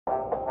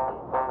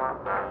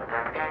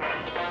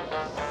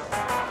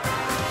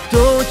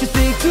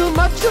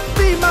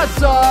be my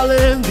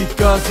darling,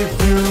 because if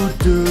you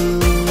do,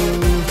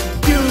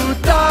 you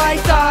die,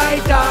 die,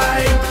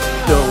 die.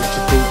 Don't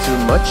you think too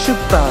much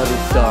about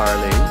it,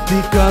 darling,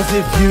 because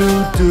if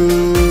you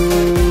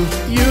do,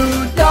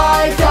 you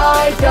die,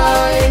 die,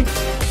 die.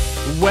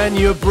 When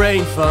your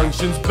brain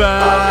functions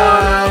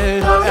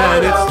bad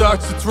and it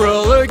starts to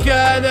twirl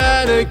again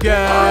and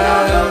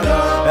again,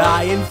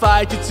 I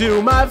invite you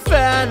to my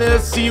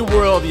fantasy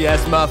world,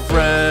 yes my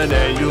friend,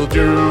 and you'll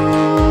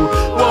do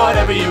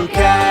whatever you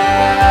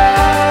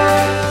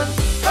can.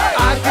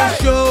 I can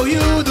show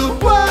you the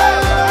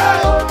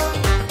world,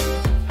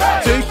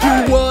 take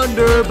you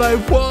wonder by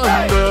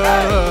wonder.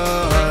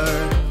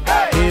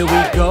 Here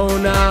we go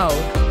now.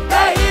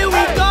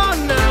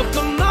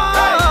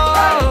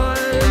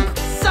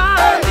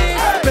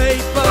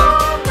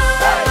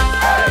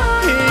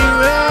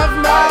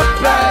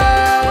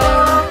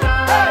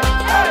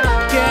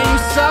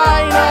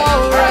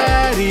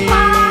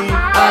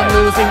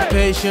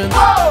 Patience.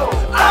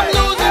 I'm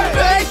losing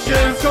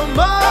patience, come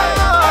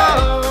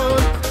on.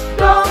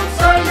 Don't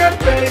sign that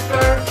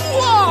paper.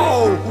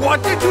 Whoa,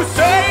 what did you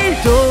say?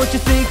 Don't you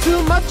think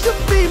too much of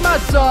me, my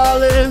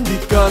darling,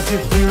 because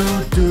if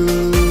you do,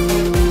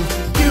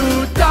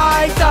 you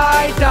die,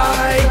 die,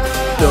 die.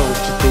 Don't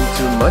you think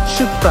too much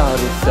about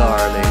it,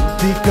 darling,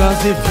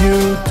 because if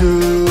you do,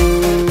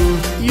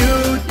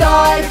 you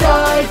die,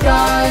 die,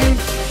 die.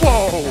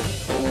 Whoa,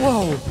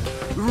 whoa.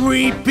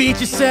 Repeat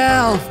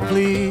yourself,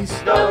 please.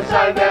 Don't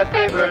sign that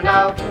paper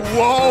now.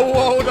 Whoa,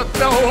 whoa,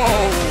 no.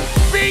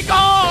 Be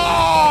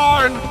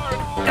gone!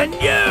 And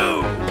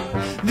you,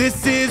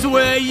 this is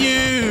where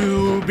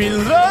you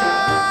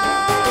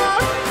belong.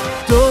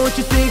 Don't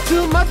you think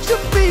too much of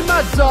me,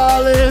 my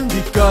darling,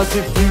 because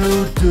if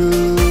you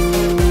do,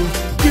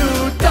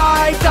 you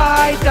die,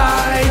 die,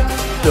 die.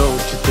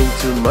 Don't you think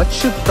too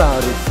much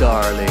about it,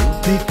 darling,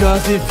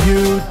 because if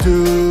you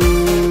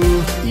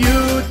do,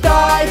 you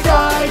die,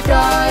 die,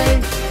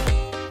 die.